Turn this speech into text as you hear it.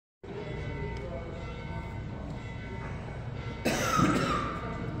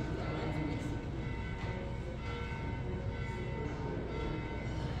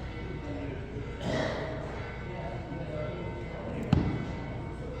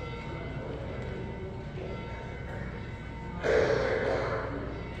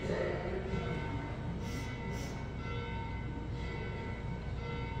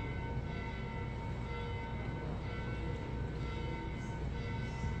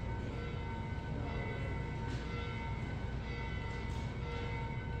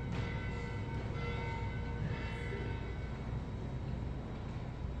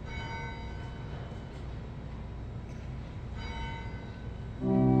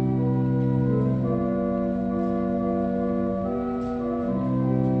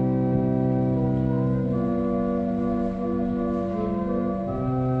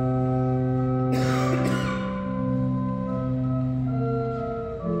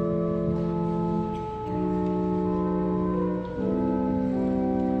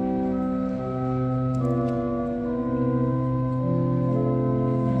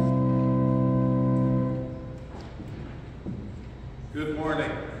Good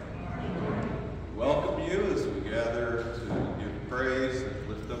morning. Welcome you as we gather to give praise and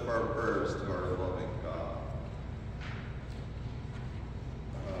lift up our prayers to our loving God.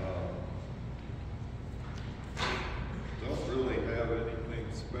 Don't really have anything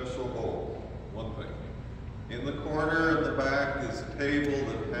special. Oh, one thing. In the corner in the back is a table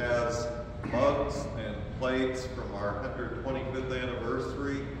that has mugs and plates from our 125th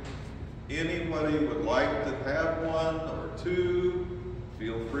anniversary. Anybody would like to have one or two,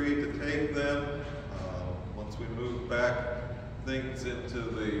 feel free to take them. Once we move back things into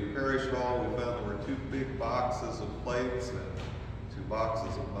the parish hall, we found there were 2 big boxes of plates and 2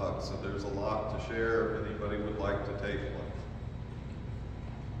 boxes of mugs, so there's a lot to share if anybody would like to take one.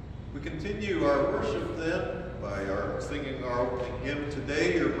 We continue our worship then by singing our opening hymn,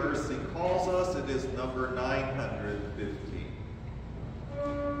 Today Your Mercy Calls Us. It is number 915.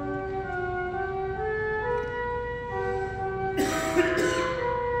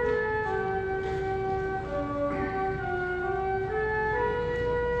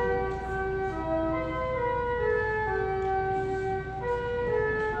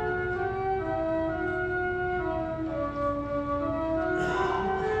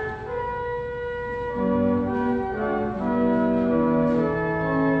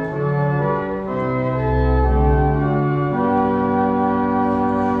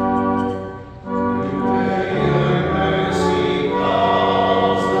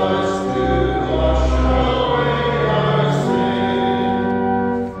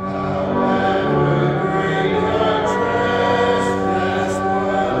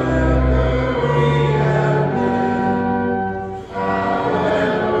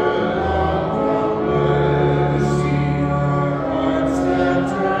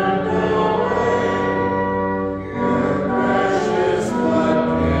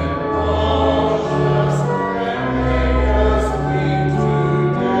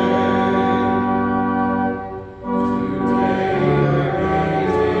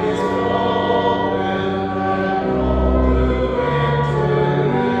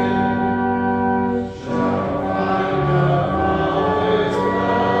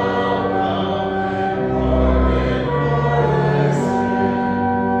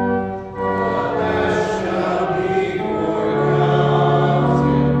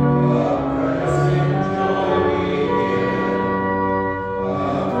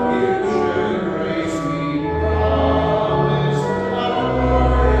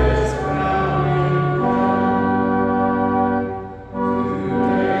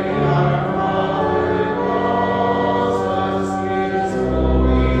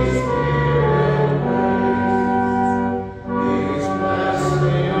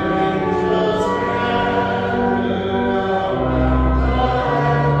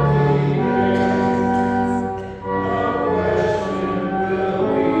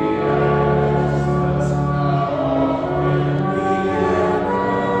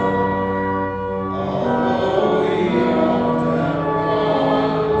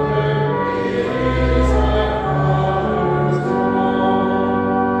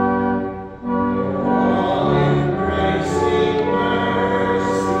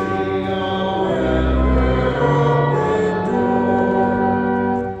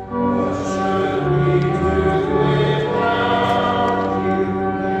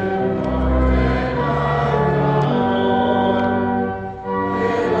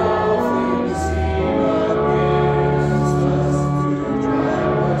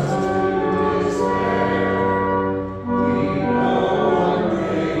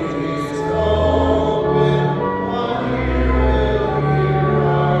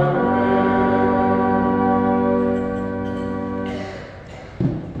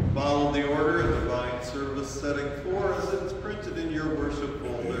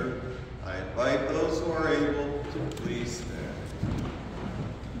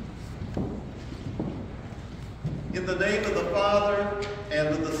 In the name of the Father, and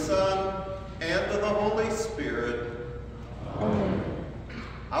of the Son, and of the Holy Spirit. Amen.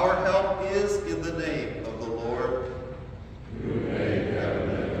 Our help is in the name of the Lord, who made heaven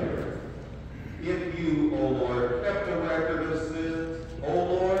and earth. If you, O Lord, kept a record of sins, O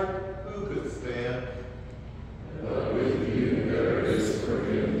Lord, who could stand? But with you there is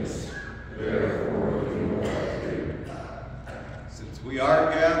forgiveness, therefore you are free. Since we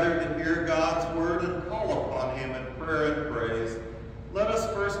are gathered to hear God's word and call upon him in prayer and praise, let us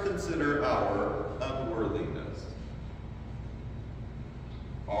first consider our unworthiness.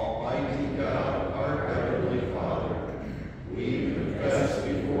 Almighty God, our Heavenly Father, we confess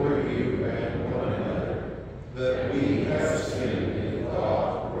before you and one another that we have sinned in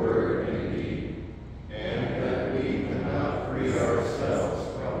thought, word, and deed, and that we cannot free ourselves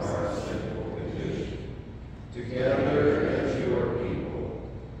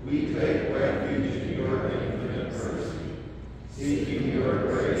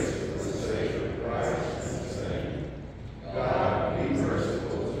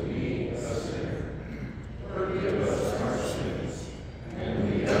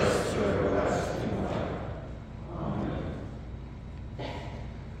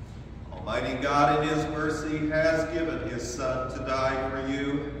God in his mercy has given his Son to die for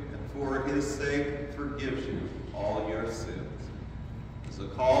you, and for his sake forgives you all your sins. As a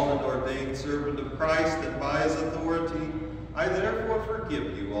called and ordained servant of Christ and by his authority, I therefore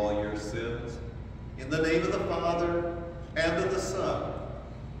forgive you all your sins, in the name of the Father, and of the Son,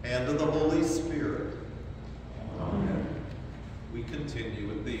 and of the Holy Spirit. Amen. We continue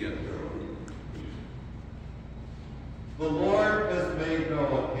with the intro. The Lord has made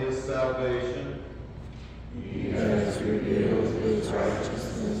known his salvation. He has revealed his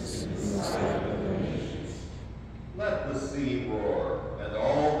righteousness in the sight of the nations. Let the sea roar, and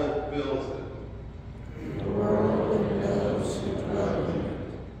all that fills it. The world and those who dwell in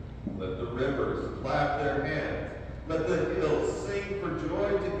it. Let the rivers clap their hands. Let the hills sing for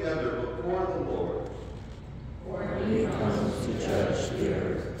joy together before the Lord. For he comes to judge the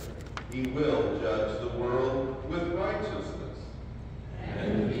earth. He will judge the world with righteousness,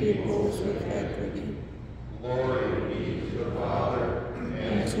 and the peoples with equity. Glory be to the Father,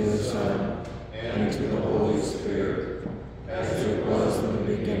 and to the Son, and to the Holy Spirit, as it was in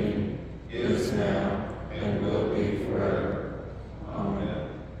the beginning, is now, and will be forever. Amen.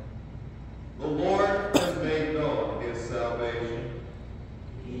 The Lord has made known his salvation.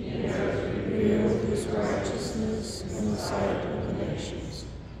 He has revealed his righteousness in the sight of the nations.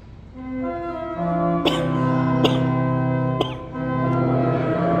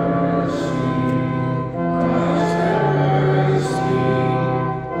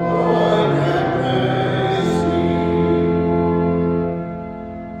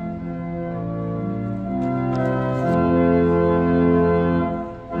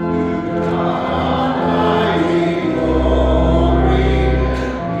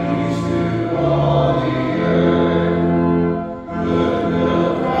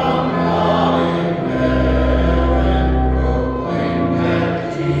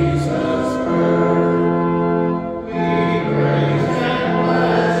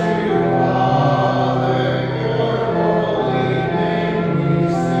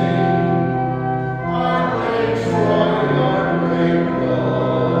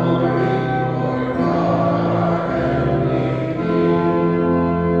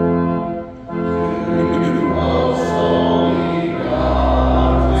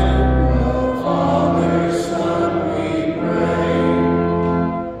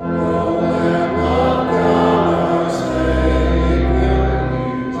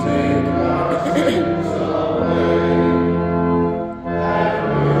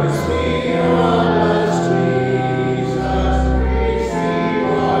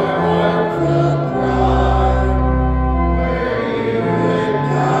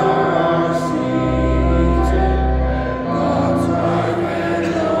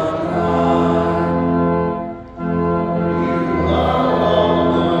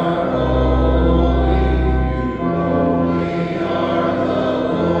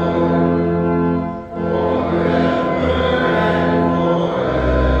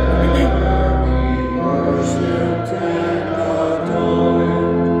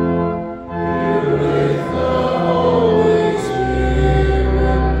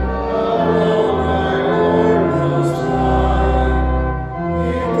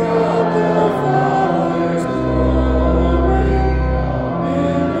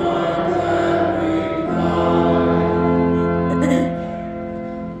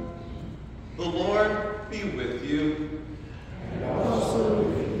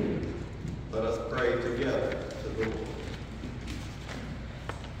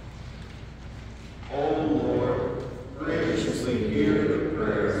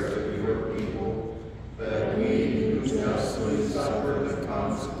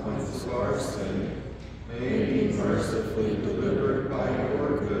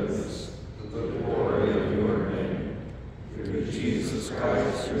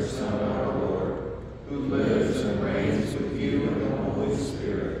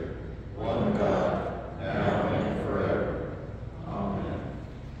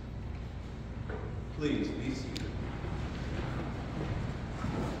 Please be seated.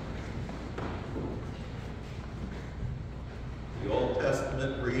 The Old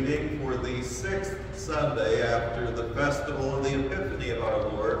Testament reading for the sixth Sunday after the festival of the Epiphany of Our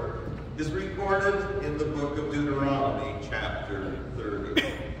Lord is recorded in the book of Deuteronomy, chapter 30.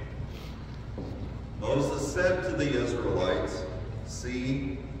 Moses said to the Israelites,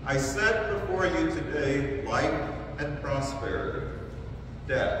 "See, I set before you today life and prosperity,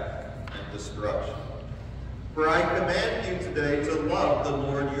 death and destruction. For I command you today to love the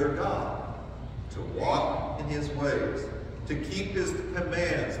Lord your God, to walk in his ways, to keep his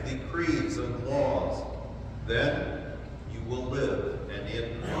commands, decrees, and laws. Then you will live and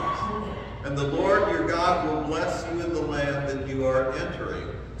in peace. and the Lord your God will bless you in the land that you are entering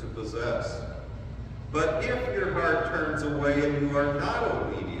to possess. But if your heart turns away and you are not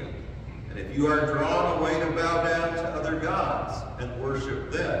obedient, and if you are drawn away to bow down to other gods and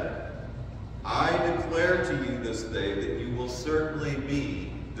worship them, I declare to you this day that you will certainly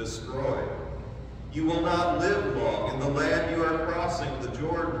be destroyed. You will not live long in the land you are crossing the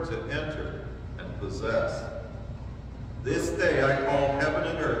Jordan to enter and possess. This day I call heaven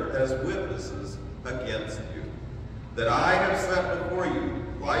and earth as witnesses against you, that I have set before you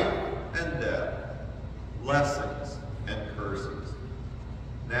life and death, blessings and curses.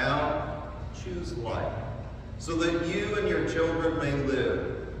 Now choose life, so that you and your children may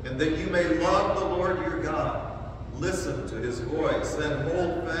live, and that you may love the Lord your God, listen to his voice, and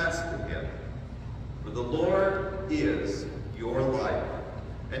hold fast to him. For the Lord is your life,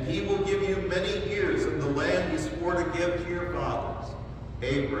 and he will give you many years in the land he swore to give to your fathers,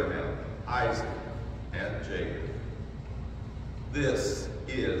 Abraham, Isaac, and Jacob. This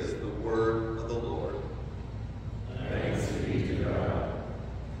is the word of the Lord. Thanks be to God.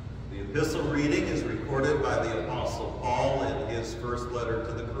 The epistle reading is recorded by the Apostle Paul in his first letter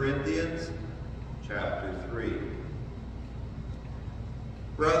to the Corinthians, chapter 3.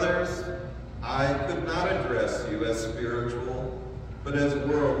 Brothers, I could not address you as spiritual, but as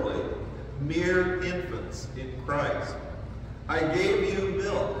worldly, mere infants in Christ. I gave you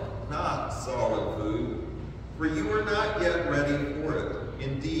milk, not solid food, for you were not yet ready for it.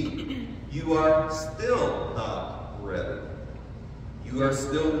 Indeed, you are still not ready. You are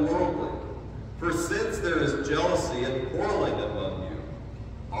still worldly. For since there is jealousy and quarreling among you,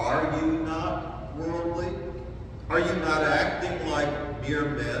 are you not worldly? Are you not acting like mere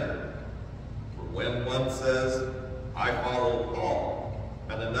men? For when one says, I follow Paul,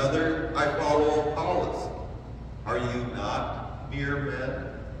 and another, I follow Apollos, are you not mere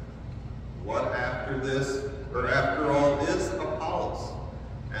men? What after this, or after all, is Apollos,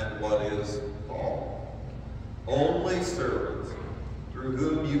 and what is Paul? Only servants, through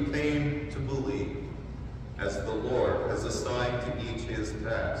whom you came to believe, as the Lord has assigned to each his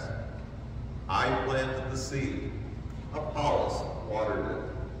task. I planted the seed, Apollos watered it,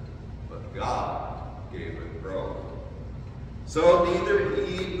 but God gave it growth. So neither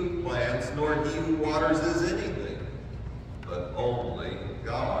he who plants nor he who waters is anything, but only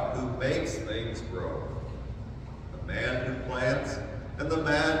God who makes things grow. The man who plants and the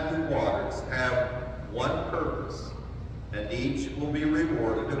man who waters have one purpose, and each will be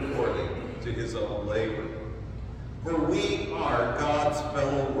rewarded according to his own labor. For we are God's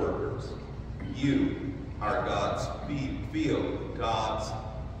fellow workers. You are God's field, God's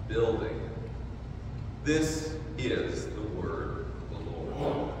building. This is the word of the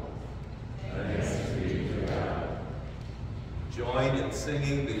Lord. Thanks be to God. Join in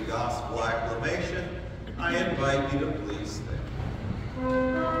singing the gospel acclamation. I invite you to please stand.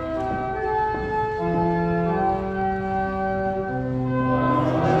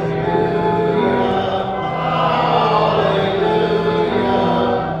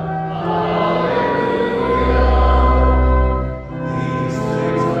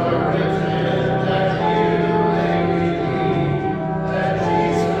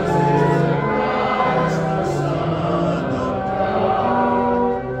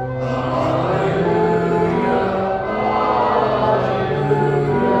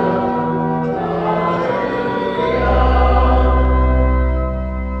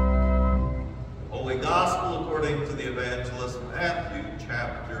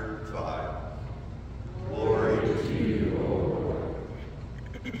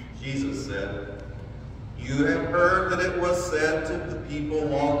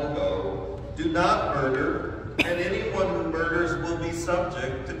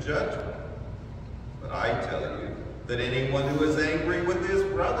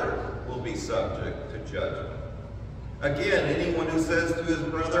 Again, anyone who says to his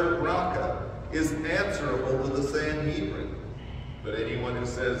brother, Raka, is answerable to the Sanhedrin. But anyone who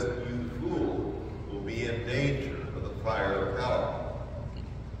says, you fool, will be in danger of the fire of hell.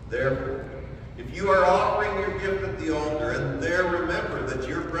 Therefore, if you are offering your gift at the altar and there remember that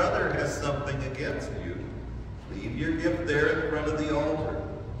your brother has something against you, leave your gift there in front of the altar.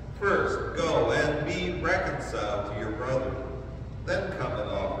 First, go and be reconciled to your brother. Then come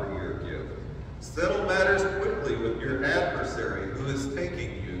and offer your gift. Settle matters quickly with your adversary who is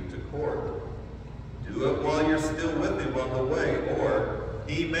taking you to court. Do it while you're still with him on the way, or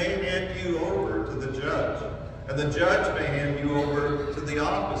he may hand you over to the judge, and the judge may hand you over to the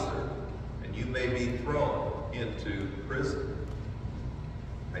officer, and you may be thrown into prison.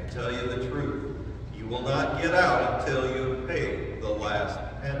 I tell you the truth, you will not get out until you have paid the last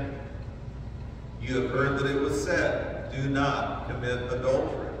penny. You have heard that it was said, do not commit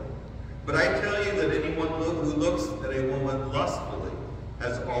adultery. But I tell you that anyone who looks at a woman lustfully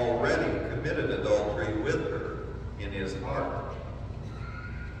has already committed adultery with her in his heart.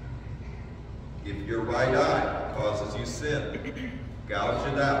 If your right eye causes you sin,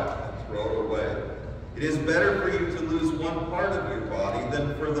 gouge it out and throw it away. It is better for you to lose one part of your body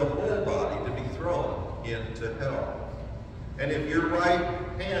than for the whole body to be thrown into hell. And if your right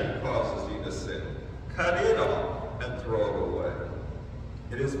hand causes you to sin, cut it off and throw it away.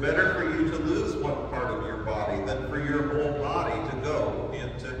 It is better for you to lose one part of your body than for your whole body to go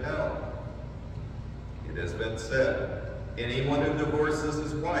into hell. It has been said, anyone who divorces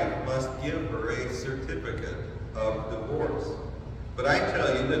his wife must give her a certificate of divorce. But I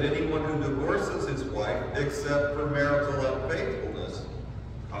tell you that anyone who divorces his wife, except for marital unfaithfulness,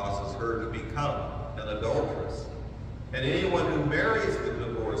 causes her to become an adulteress. And anyone who marries the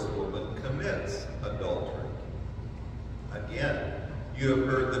divorced woman commits adultery. Again, you have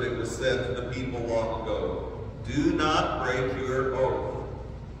heard that it was said to the people long ago, do not break your oath,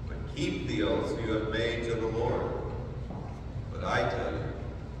 but keep the oaths you have made to the Lord. But I tell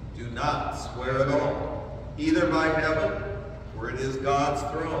you, do not swear at all, either by heaven, for it is God's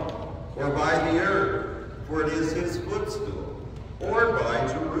throne, or by the earth, for it is his footstool, or by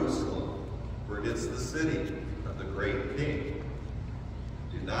Jerusalem, for it is the city of the great King.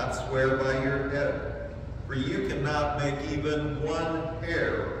 Do not swear by your head, for you cannot make even one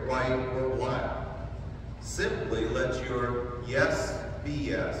hair white or black. Simply let your yes be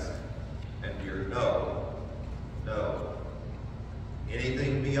yes, and your no, no.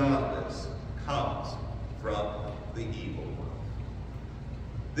 Anything beyond this comes from the evil one.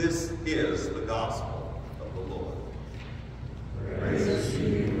 This is the gospel of the Lord. Praise to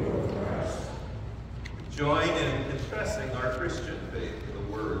you, O Christ. Join in confessing our Christian faith with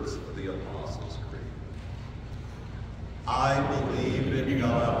the words of the Apostles' Creed. I believe in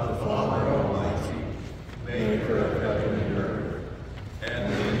God the Father Almighty, maker of heaven and earth,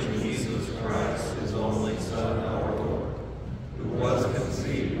 and in Jesus Christ, his only Son, our Lord, who was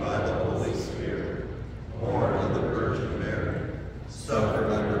conceived by the Holy Spirit, born of the Virgin Mary,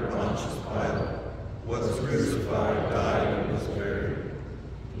 suffered under Pontius Pilate, was crucified, died, and was buried.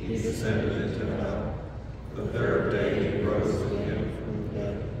 He descended into hell. The third day he rose again from the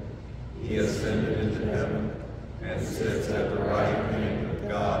dead. He ascended into heaven and sits at the right hand of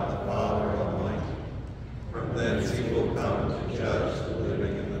God the Father Almighty. From thence he will come to judge the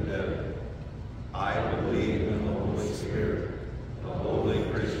living and the dead. I believe in the Holy Spirit, the holy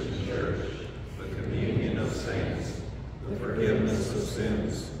Christian church, the communion of saints, the forgiveness of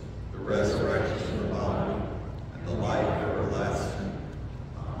sins, the resurrection of the body, and the life everlasting.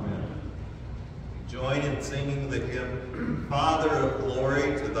 Amen. Join in singing the hymn, Father of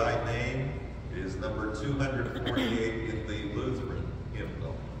Glory to Thy Name. It is number 248 in the Lutheran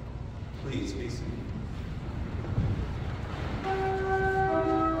hymnal. Please be seated.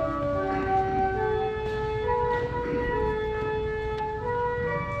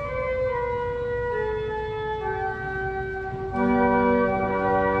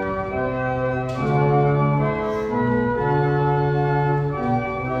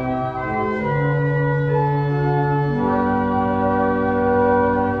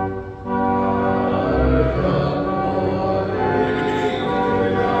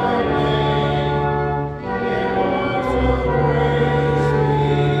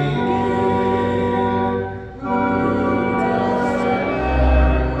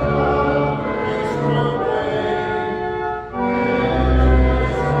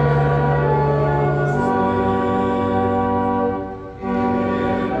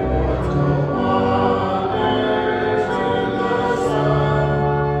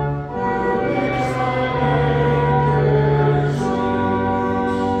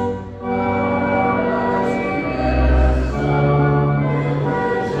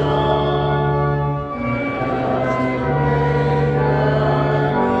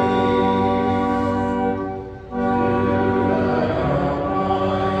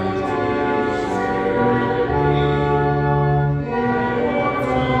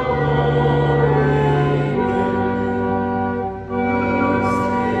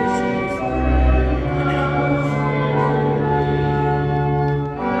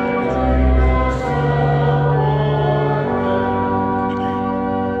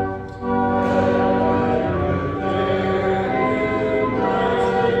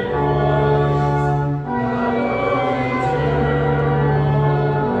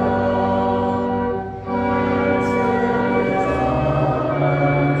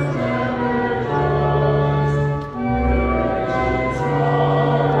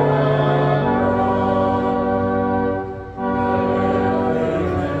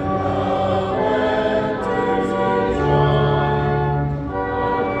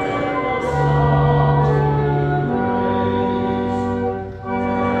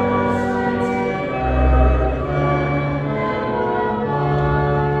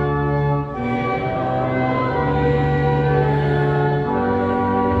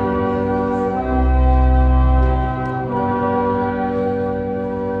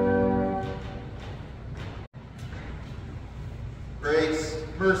 Grace,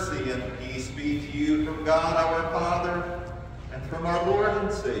 mercy, and peace be to you from God our Father and from our Lord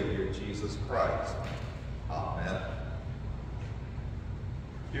and Savior, Jesus Christ. Amen.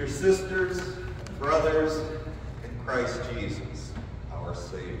 Dear sisters and brothers in Christ Jesus, our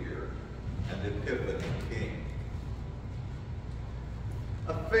Savior and Epiphany King.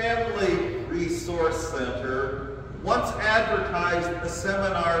 A family resource center once advertised a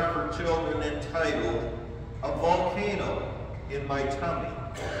seminar for children entitled "A Volcano in My Tummy."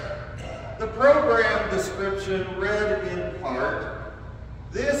 The program description read in part,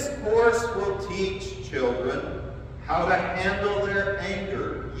 "This course will teach children how to handle their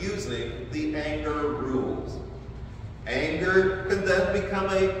anger using the anger rules. Anger can then become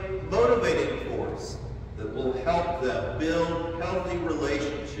a motivating force that will help them build healthy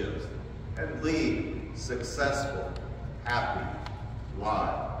relationships and lead successful, happy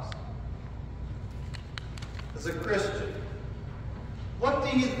lives." As a Christian, what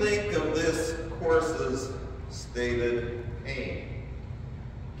do you think of this course's stated aim?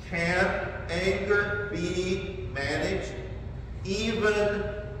 Can anger be managed, even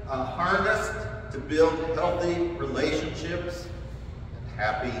harnessed to build healthy relationships and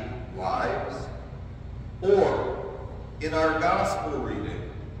happy lives? Or, in our gospel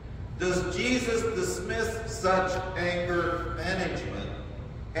reading, does Jesus dismiss such anger management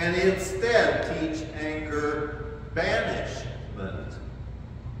and instead teach anger banishment?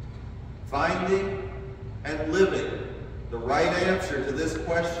 Finding and living the right answer to this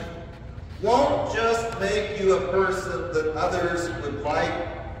question won't just make you a person that others would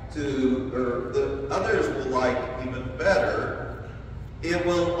like to, or that others will like even better. It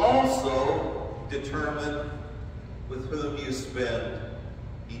will also determine with whom you spend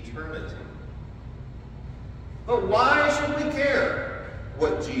eternity. But why should we care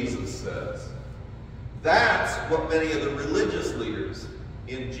what Jesus says? That's what many of the religious leaders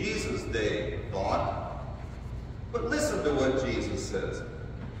in Jesus' day thought. But listen to what Jesus says.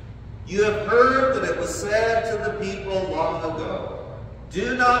 "You have heard that it was said to the people long ago,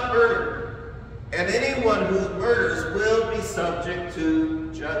 'Do not murder, and anyone who murders will be subject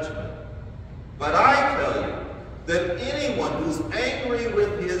to judgment.' But I tell you that anyone who's angry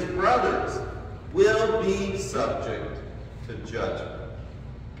with his brothers will be subject to judgment."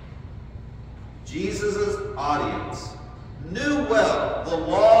 Jesus' audience knew well the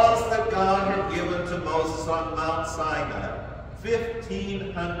laws that God had given to Moses on Mount Sinai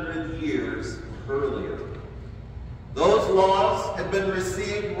 1,500 years earlier. Those laws had been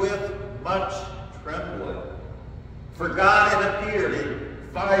received with much trembling, for God had appeared in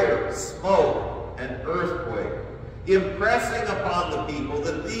fire, smoke, and earthquake, impressing upon the people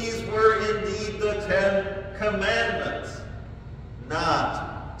that these were indeed the 10 Commandments,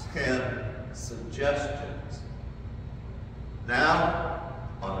 not 10 suggestions. Now,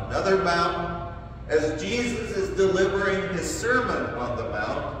 on another mountain, as Jesus is delivering his Sermon on the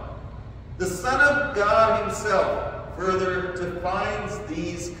Mount, the Son of God himself further defines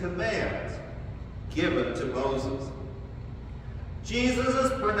these commands given to Moses.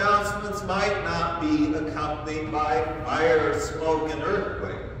 Jesus' pronouncements might not be accompanied by fire, smoke, and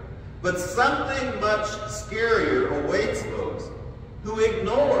earthquake, but something much scarier awaits those who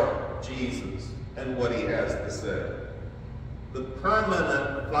ignore Jesus and what he has to say: the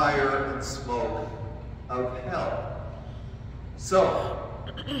permanent fire and smoke of hell. So,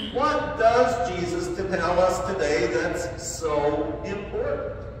 what does Jesus tell us today that's so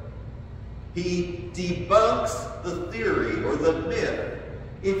important? He debunks the theory or the myth.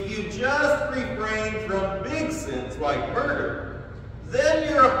 If you just refrain from big sins like murder, then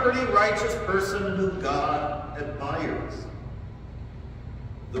you're a pretty righteous person who God admires.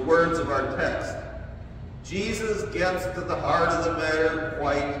 The words of our text. Jesus gets to the heart of the matter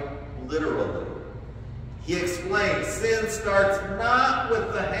quite literally. He explains sin starts not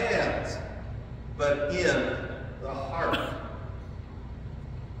with the hands, but in the heart.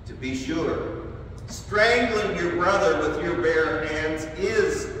 To be sure, strangling your brother with your bare hands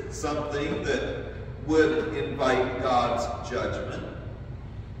is something that would invite God's judgment.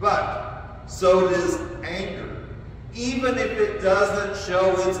 But so does anger, even if it doesn't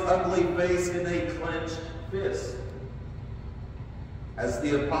show its ugly face in a clenched fist. As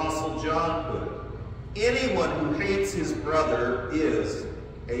the Apostle John put it, anyone who hates his brother is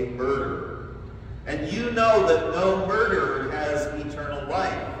a murderer. And you know that no murderer has eternal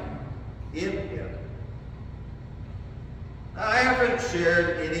life in him. I haven't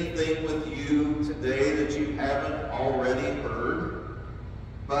shared anything with you today that you haven't already heard,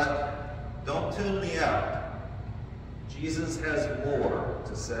 but don't tune me out. Jesus has more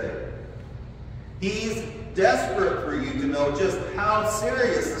to say. He's desperate for you to know just how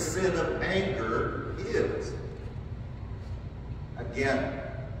serious the sin of anger is. Again,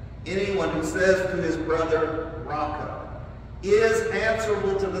 anyone who says to his brother, Raka, is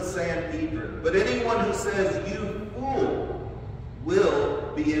answerable to the Sanhedrin. But anyone who says, you fool,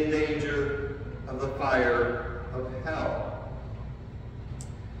 will be in danger of the fire of hell.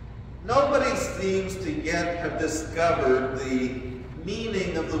 Nobody seems to yet have discovered the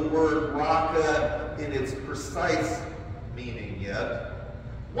meaning of the word Raka in its precise meaning yet.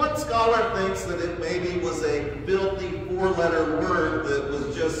 One scholar thinks that it maybe was a filthy four-letter word that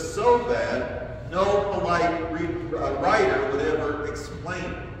was just so bad, no polite writer would ever explain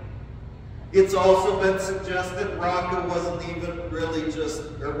it. It's also been suggested Raka wasn't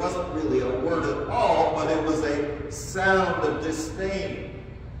really a word at all, but it was a sound of disdain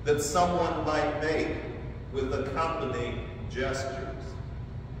that someone might make with accompanying gestures.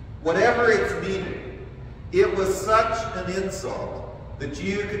 Whatever its meaning, it was such an insult that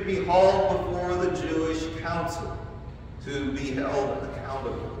you could be hauled before the Jewish council to be held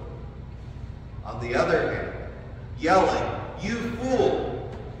accountable. On the other hand, yelling, you fool,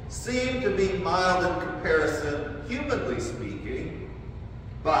 seemed to be mild in comparison, humanly speaking,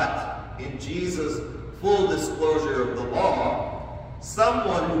 but in Jesus' full disclosure of the law,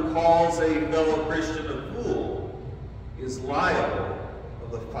 someone who calls a fellow Christian a fool is liable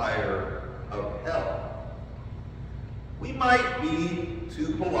of the fire of hell. We might be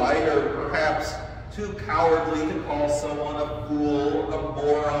too polite or perhaps too cowardly to call someone a fool, a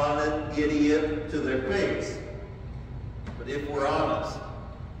moron, an idiot to their face. But if we're honest,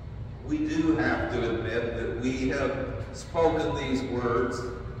 we do have to admit that we have spoken these words,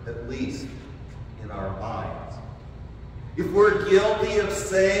 at least in our minds. If we're guilty of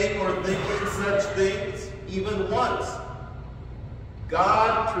saying or thinking such things, even once,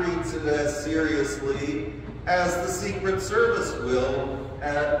 God treats it as seriously as the Secret Service will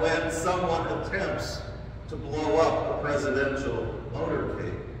when someone attempts to blow up a presidential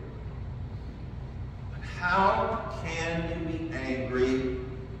motorcade. But how can you be angry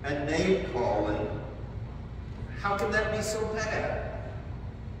and name-calling? How can that be so bad?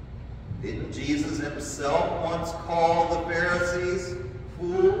 Didn't Jesus himself once call the Pharisees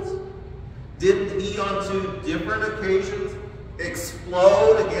fools? Didn't he on two different occasions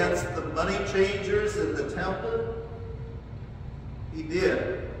explode against the money changers in the temple? He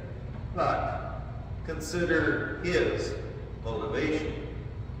did, but consider his motivation: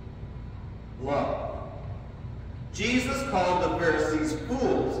 love. Jesus called the Pharisees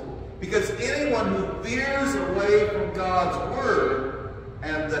fools because anyone who veers away from God's word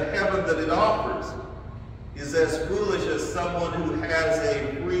and the heaven that it offers is as foolish as someone who has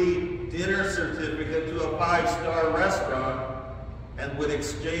a free dinner certificate to a 5-star restaurant and would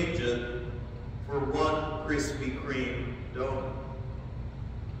exchange it for one Krispy Kreme donut.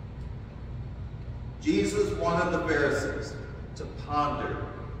 Jesus wanted the Pharisees to ponder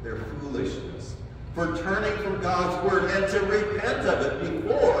their foolishness, for turning from God's word, and to repent of it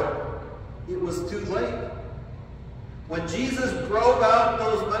before it was too late. When Jesus drove out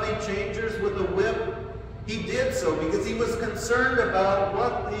those money changers with a whip, he did so because he was concerned about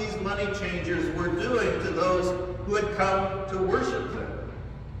what these money changers were doing to those who had come to worship them.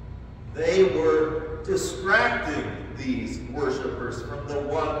 They were distracting these worshipers from the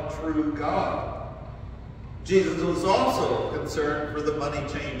one true God. Jesus was also concerned for the money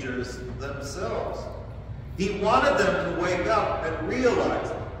changers themselves. He wanted them to wake up and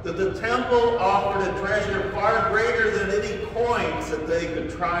realize that the temple offered a treasure far greater than any coins that they could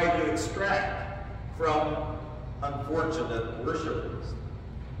try to extract from unfortunate worshipers.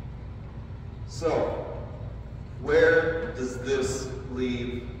 So, where does this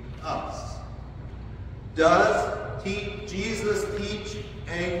leave us? Does Jesus teach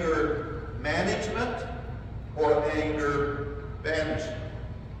anger management or anger banishment?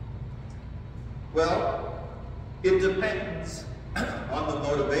 Well, it depends on the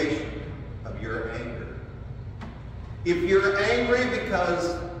motivation of your anger. If you're angry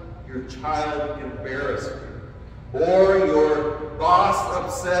because your child embarrassed you, or your boss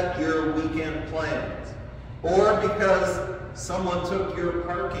upset your weekend plans, or because someone took your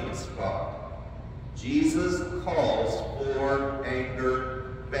parking spot, Jesus calls for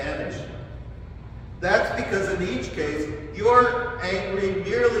anger banishment. That's because in each case, you're angry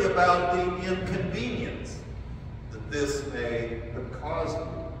merely about the inconvenience that this may have caused you.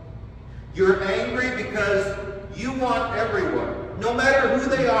 You're angry because you want everyone, no matter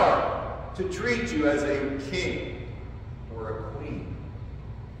who they are, to treat you as a king or a queen.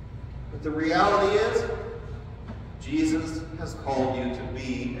 But the reality is, Jesus has called you to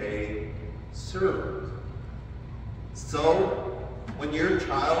be a servant, So, when your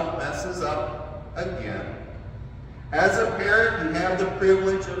child messes up again, as a parent, you have the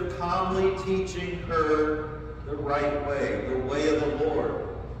privilege of calmly teaching her the right way, the way of the Lord,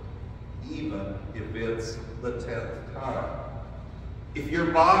 even if it's the 10th time. If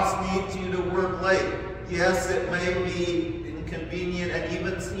your boss needs you to work late, yes, it may be inconvenient and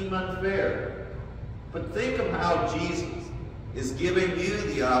even seem unfair. But think of how Jesus is giving you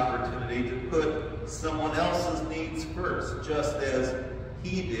the opportunity to put someone else's needs first, just as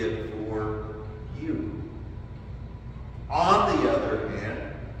he did for you. On the other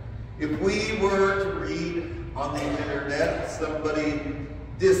hand, if we were to read on the internet somebody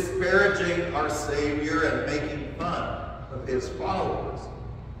disparaging our Savior and making fun of his followers,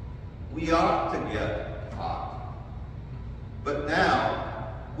 we ought to get hot. But now,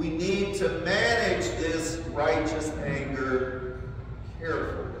 we need to manage this righteous anger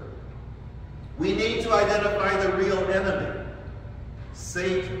carefully. We need to identify the real enemy,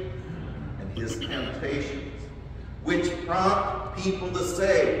 Satan, and his temptations, which prompt people to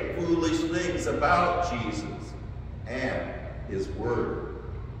say foolish things about Jesus and his word.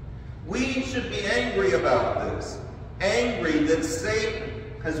 We should be angry about this, angry that Satan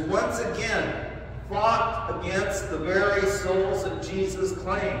has once again fought against the very souls that Jesus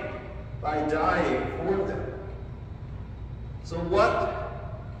claimed by dying for them. So what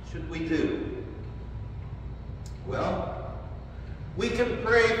should we do? Well, we can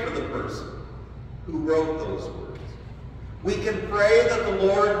pray for the person who wrote those words. We can pray that the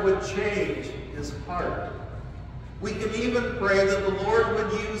Lord would change his heart. We can even pray that the Lord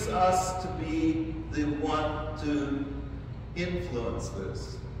would use us to be the one to influence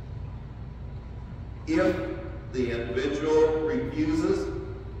this. If the individual refuses,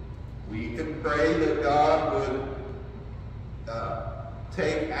 we can pray that God would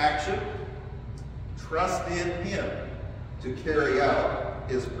take action, trust in him to carry out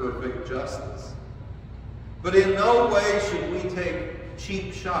his perfect justice. But in no way should we take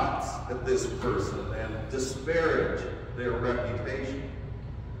cheap shots at this person and disparage their reputation.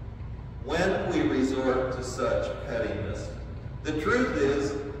 When we resort to such pettiness, the truth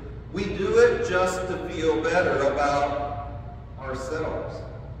is, we do it just to feel better about ourselves.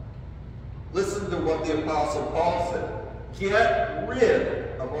 Listen to what the Apostle Paul said. Get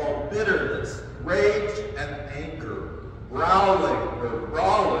rid of all bitterness, rage, and anger,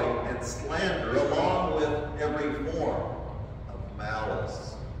 brawling, and slander, along with every form of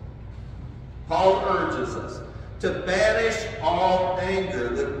malice. Paul urges us to banish all anger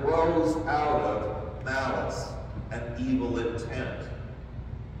that grows out of malice and evil intent.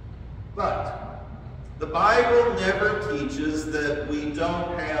 But the Bible never teaches that we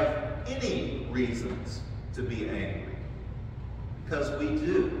don't have any reasons to be angry, because we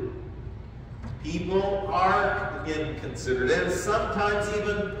do. People are inconsiderate and sometimes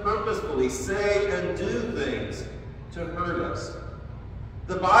even purposefully say and do things to hurt us.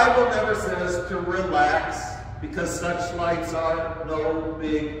 The Bible never says to relax because such slights are no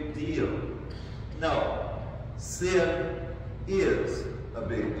big deal. No, sin is a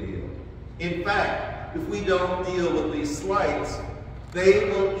big deal. In fact, if we don't deal with these slights, they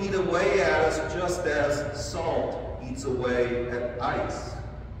will eat away at us just as salt eats away at ice.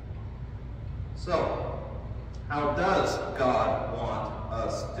 So, how does God want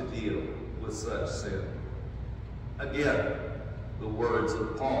us to deal with such sin? Again, the words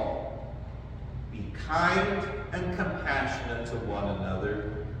of Paul. Be kind and compassionate to one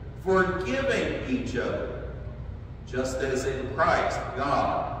another, forgiving each other, just as in Christ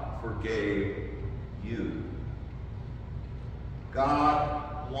God forgave you.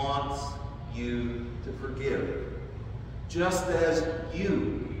 God wants you to forgive, just as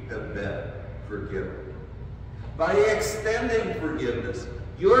you have been forgiven. By extending forgiveness,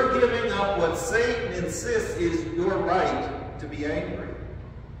 you're giving up what Satan insists is your right to be angry.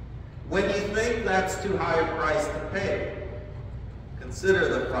 When you think that's too high a price to pay, consider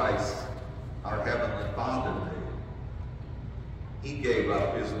the price our Heavenly Father paid. He gave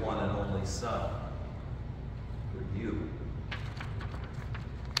up his one and only Son for you.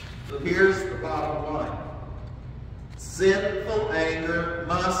 So here's the bottom line. Sinful anger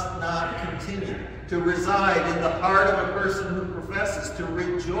must not continue to reside in the heart of a person who professes to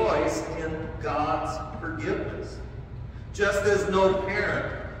rejoice in God's forgiveness. Just as no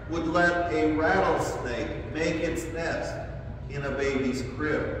parent would let a rattlesnake make its nest in a baby's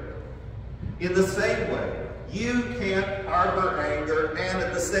crib. In the same way, you can't harbor anger and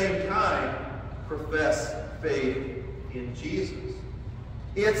at the same time profess faith in Jesus.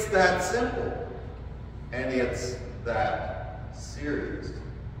 It's that simple, and it's that serious.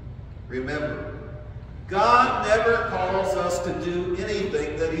 Remember, God never calls us to do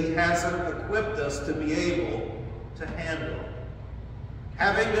anything that he hasn't equipped us to be able to handle.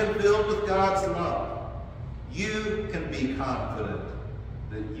 Having been filled with God's love, you can be confident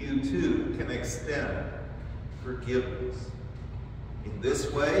that you too can extend forgiveness. In this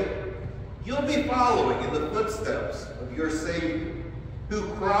way, you'll be following in the footsteps of your Savior, who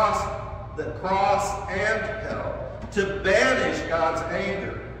crossed the cross and hell to banish God's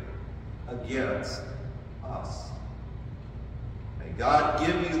anger against us. May God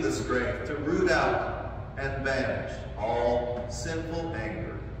give you the strength to root out and banish all sinful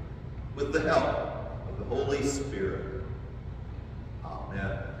anger with the help of the Holy Spirit.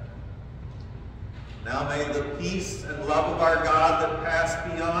 Amen. Now may the peace and love of our God that pass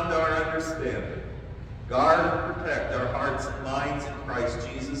beyond our understanding guard and protect our hearts and minds in Christ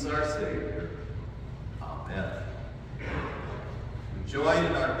Jesus our Savior. Amen. We join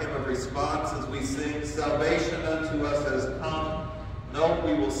in our hymn of response as we sing, "Salvation unto us has come." Note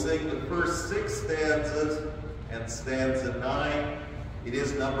we will sing the first 6 stanzas and stanza 9. It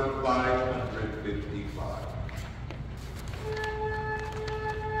is number 555.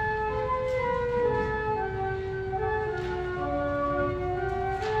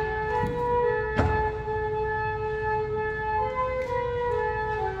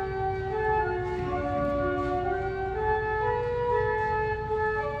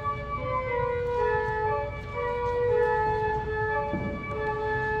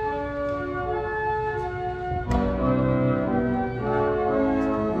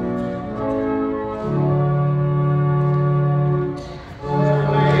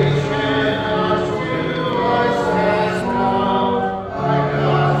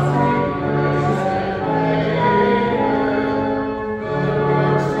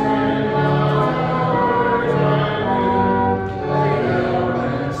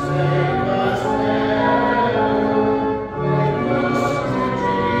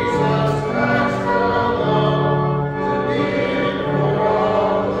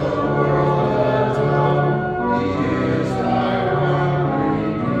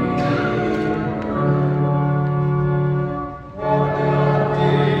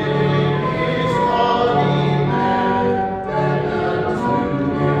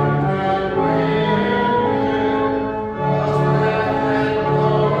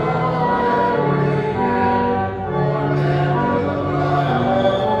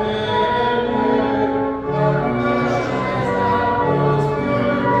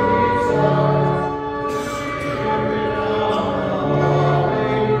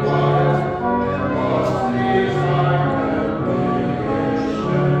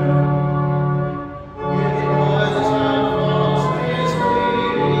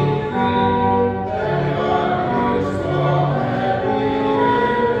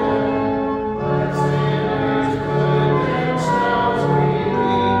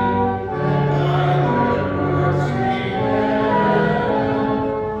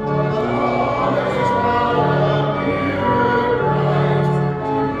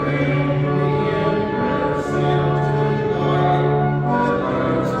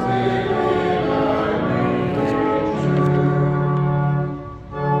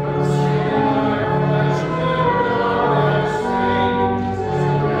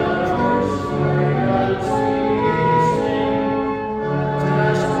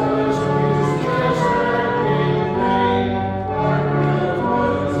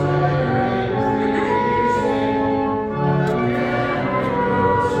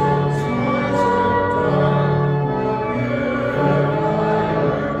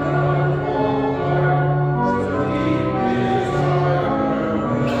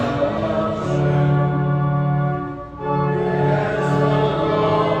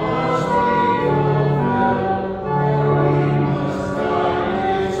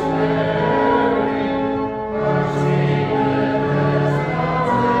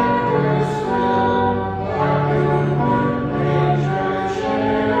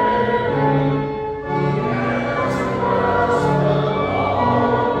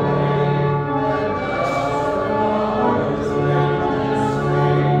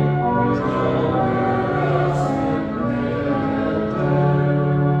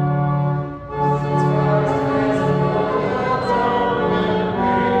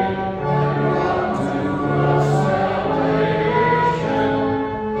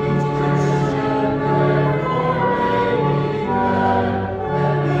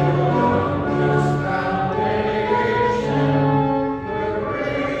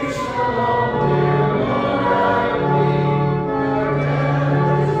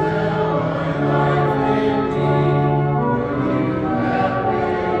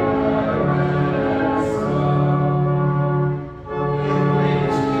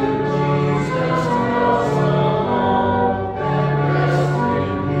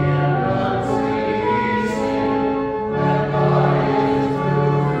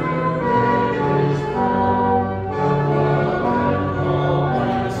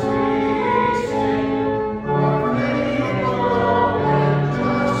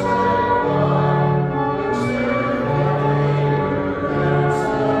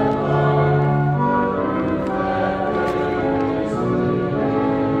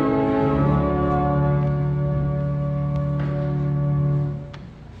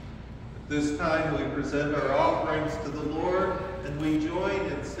 present our offerings to the Lord, and we join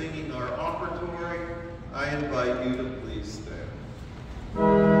in singing our offertory. I invite you to please stand.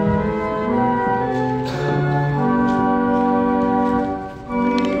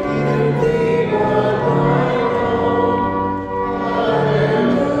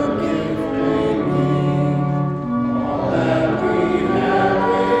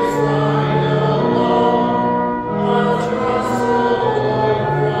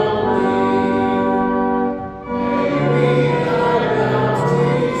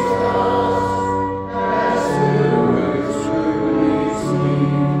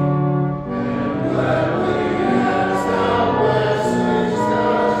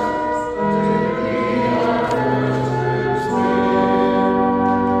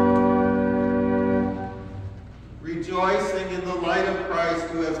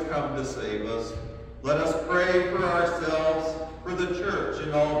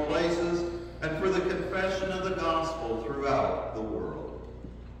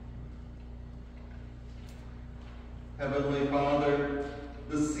 Heavenly Father,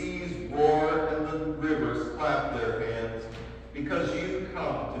 the seas roar and the rivers clap their hands because you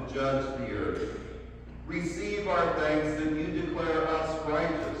come to judge the earth. Receive our thanks that you declare us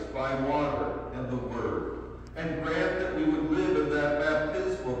righteous by water and the word, and grant that we would live in that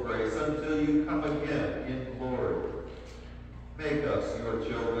baptismal grace until you come again in glory. Make us your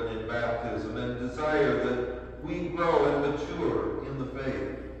children in baptism and desire that we grow and mature in the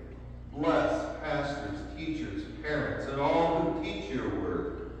faith. Bless pastors, teachers, parents, and all who teach your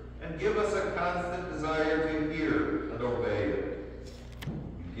word, and give us a constant desire to hear and obey it.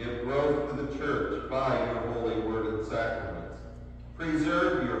 You give growth to the church by your holy word and sacraments.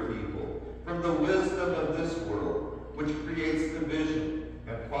 Preserve your people from the wisdom of this world, which creates division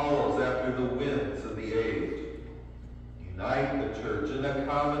and follows after the winds of the age. Unite the church in a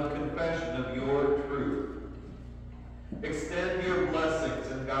common confession of your truth. Extend your blessings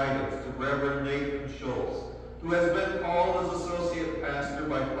and guidance to Reverend Nathan Schultz, who has been called as associate pastor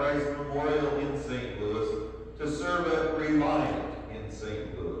by Christ Memorial in St. Louis to serve at Reliant in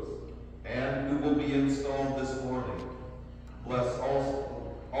St. Louis, and who will be installed this morning. Bless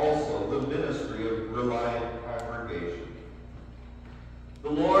also the ministry of Reliant Congregation. The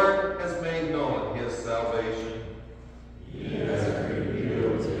Lord has made known his salvation. He has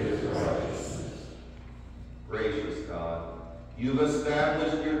revealed his righteousness. Gracious God, you've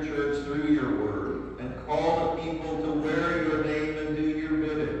established your church through your word and called a people to wear your name and do your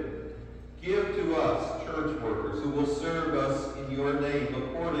bidding. Give to us church workers who will serve us in your name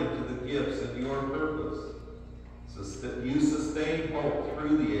according to the gifts of your purpose. You sustain hope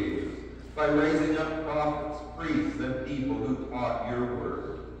through the ages by raising up prophets, priests, and people who taught your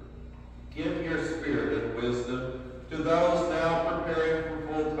word. Give your spirit and wisdom to those now preparing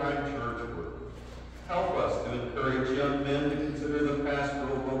for full-time church work. Help us to encourage young men to consider the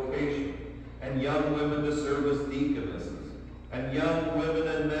pastoral vocation, and young women to serve as deaconesses, and young women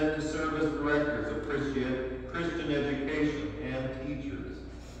and men to serve as directors of Christian education and teachers.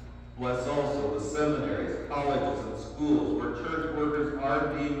 Bless also the seminaries, colleges, and schools where church workers are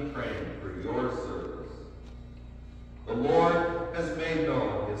being trained for your service. The Lord has made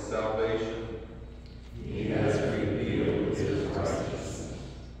known his salvation. He has revealed his righteousness.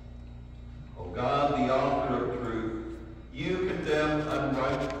 O God, the author of truth, you condemn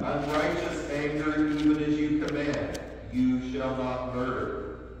unrighteous anger even as you command, you shall not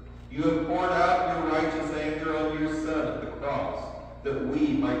murder. You have poured out your righteous anger on your Son at the cross, that we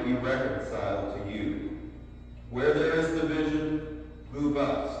might be reconciled to you. Where there is division, move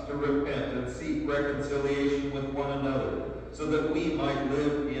us to repent and seek reconciliation with one another, so that we might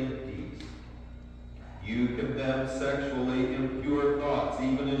live in peace. You condemn sexually impure thoughts,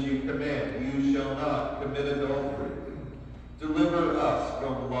 even as you command, you shall not commit adultery. Deliver us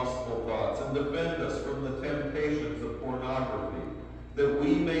from lustful thoughts and defend us from the temptations of pornography, that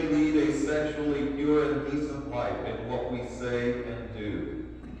we may lead a sexually pure and decent life in what we say and do.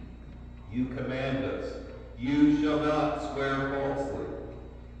 You command us, you shall not swear falsely.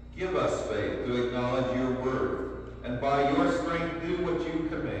 Give us faith to acknowledge your word, and by your strength do what you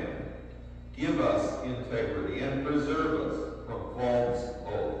command. Give us integrity and preserve us from false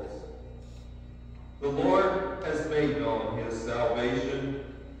oaths. The Lord has made known his salvation.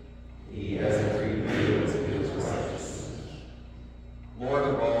 He has revealed his righteousness. Lord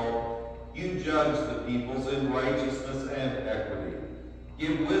of all, you judge the peoples in righteousness and equity.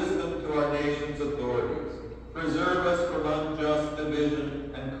 Give wisdom to our nation's authorities. Preserve us from unjust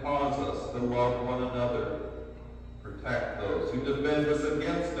division and cause us to love one another. Protect those who defend us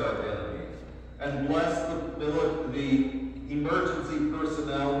against our enemies, and bless the emergency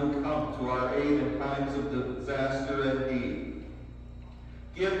personnel who come to our aid in times of disaster and need.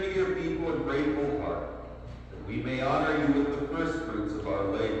 Give to your people a grateful heart, that we may honor you with the first fruits of our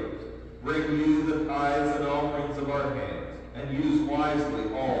labors, bring you the tithes and offerings of our hands, and use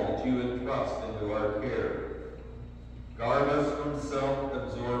wisely all that you entrust into our care. Guard us from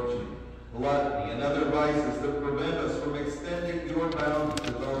self-absorption, gluttony, and other vices that prevent us from extending your bounty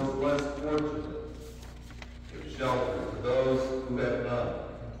to those less fortunate. Give shelter to those who have none,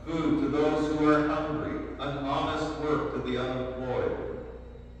 food to those who are hungry, and honest work to the unemployed.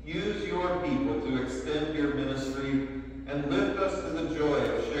 Use your people to extend your ministry and lift us to the joy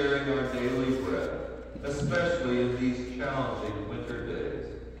of sharing our daily bread, especially in these challenging winter days.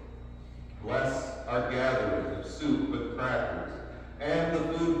 Bless our gathering of soup and crackers and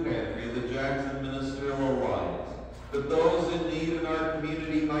the food pantry of the Jackson Ministerial Alliance, that those in need in our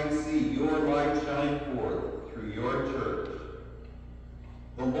community might see your light shine forth through your church.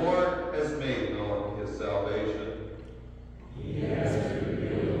 The Lord has made known his salvation. He has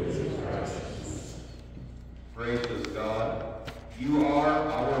revealed his righteousness. Gracious God, you are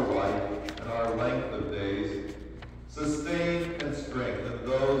our life and our length of days. Sustain and strengthen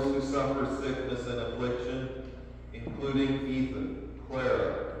those who suffer sickness and affliction, including Ethan,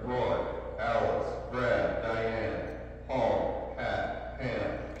 Clara, Roy, Alice, Brad, Diane, Paul, Pat,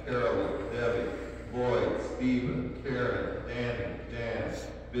 Pam, Carolyn, Debbie, Lloyd, Stephen, Karen, Danny, Dan,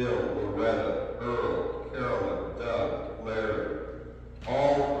 Bill, Loretta, Earl, Carolyn, Doug, Larry,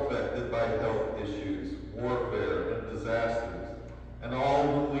 all affected by health issues, warfare, and disasters, and all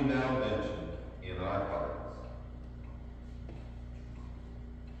whom we now mention in our hearts.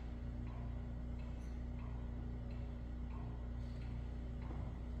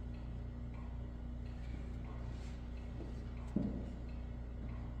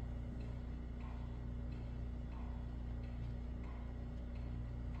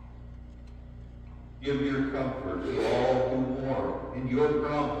 Give your comfort to all who mourn in your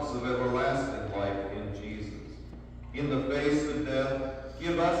promise of everlasting life in Jesus. In the face of death,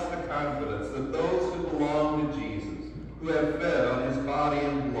 give us the confidence that those who belong to Jesus, who have fed on his body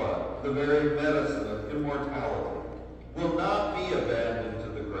and blood, the very medicine of immortality, will not be abandoned to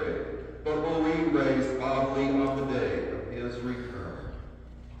the grave, but will be raised bodily on the day of his return.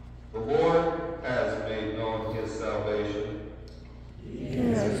 The Lord has made known his salvation. He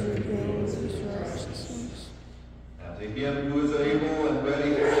has revealed his righteousness. And to him who is able and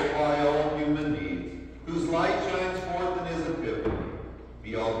ready to supply all human needs, whose light shines forth in his Epiphany,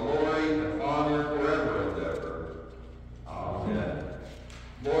 be all glory and honor forever and ever. Amen.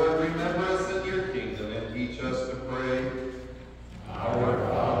 Lord, remember us in your kingdom and teach us to pray. Our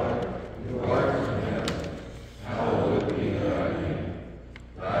Father, who art in heaven, hallowed be thy name.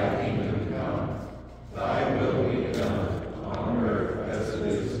 Thy kingdom come, thy will be done, on earth as it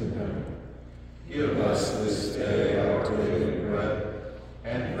is in heaven. Give us this day our daily bread,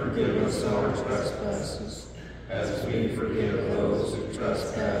 and forgive us our trespasses, as we forgive those who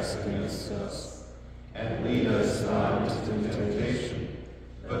trespass against us. And lead us not into temptation,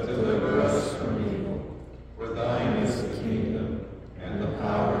 but deliver us from evil. For thine is the kingdom, and the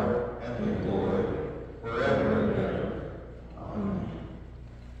power, and the glory, forever and ever. Amen.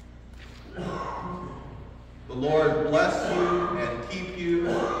 The Lord bless you and keep you.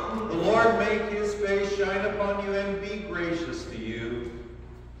 The Lord make his face shine upon you and be gracious to you.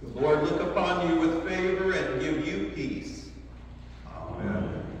 The Lord look upon you with favor and give you peace.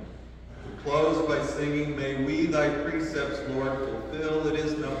 Amen. We close by singing, May We Thy Precepts, Lord, Fulfill. It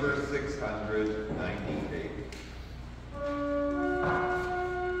is number 698.